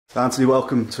Anthony,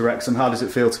 welcome to Wrexham. How does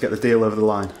it feel to get the deal over the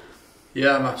line?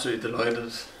 Yeah, I'm absolutely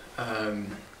delighted.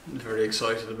 Very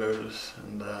excited about it,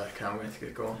 and can't wait to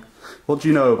get going. What do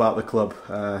you know about the club?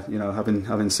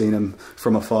 Having seen him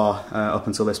from afar up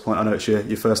until this point. I know it's your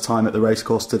first time at the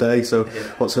racecourse today. So,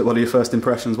 Yeah. what are your first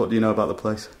impressions? What do you know about the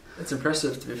place? It's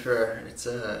impressive, to be fair. It's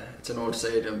an old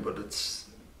stadium, but it's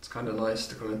kind of nice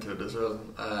to come into it as well.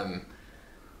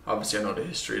 Obviously, I know the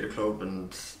history of the club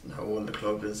and how old the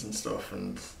club is and stuff,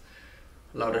 and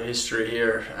a lot of history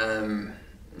here.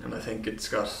 And I think it's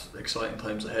got exciting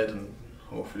times ahead, and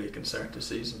hopefully it can start this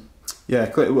season.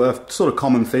 Yeah, a sort of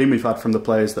common theme we've had from the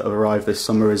players that have arrived this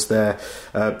summer is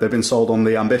they've been sold on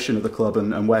the ambition of the club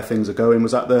and where things are going.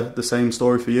 Was that the same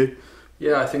story for you?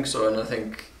 Yeah, I think so, and I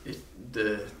think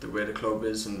the way the club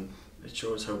is, and it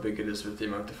shows how big it is with the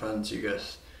amount of fans you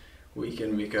get week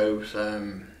in, week out,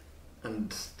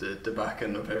 and the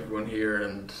backing of everyone here,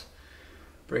 and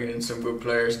bringing in some good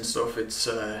players and stuff. It's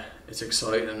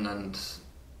exciting, and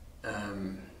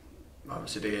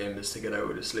obviously the aim is to get out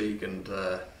of this league, and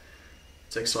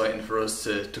it's exciting for us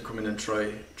to come in and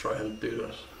try help do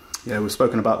that. Yeah, we've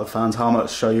spoken about the fans. How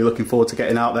much are you looking forward to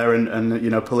getting out there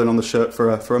and pulling on the shirt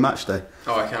for a match day?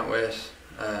 Oh, I can't wait.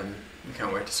 I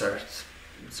can't wait to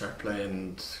start playing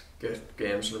and get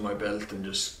games under my belt and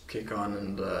just kick on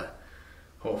and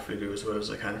hopefully do as well as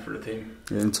I can for the team.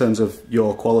 Yeah, in terms of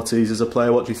your qualities as a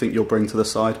player, what do you think you'll bring to the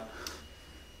side?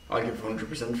 I'll give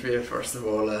 100% for you, first of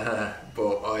all,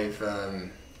 but I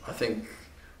think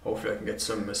hopefully I can get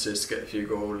some assists, get a few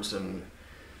goals, and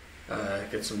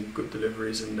get some good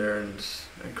deliveries in there, and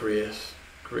create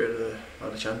a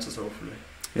lot of chances, hopefully.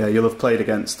 Yeah, you'll have played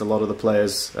against a lot of the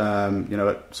players,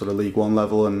 at sort of League One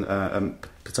level and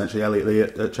potentially Elliott Lee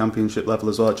at Championship level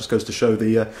as well. It just goes to show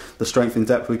the strength and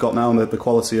depth we've got now and the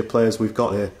quality of players we've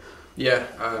got here. Yeah,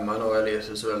 I know Elliott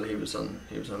as well. He was on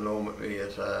loan with me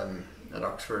at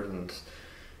Oxford, and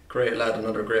great lad,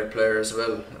 another great player as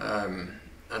well.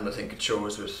 And I think it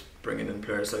shows with bringing in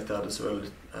players like that as well,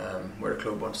 where the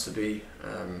club wants to be.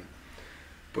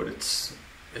 But it's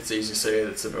easy to say it.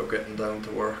 It's about getting down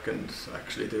to work and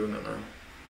actually doing it now.